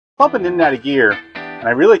pumping in and out of gear, and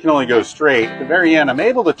I really can only go straight. At the very end, I'm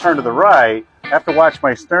able to turn to the right. I have to watch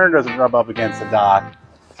my stern doesn't rub up against the dock.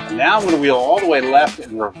 And now I'm going to wheel all the way left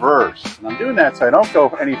and reverse. And I'm doing that so I don't go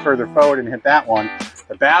any further forward and hit that one.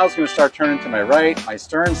 The bow's going to start turning to my right, my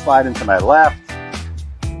stern slide into my left.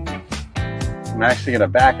 I'm actually going to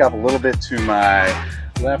back up a little bit to my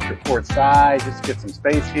left or port side just to get some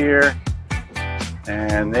space here.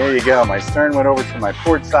 And there you go. My stern went over to my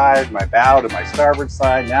port side, my bow to my starboard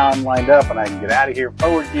side. Now I'm lined up and I can get out of here,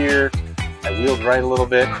 forward gear. I wheeled right a little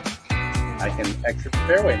bit. I can exit the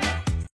fairway now.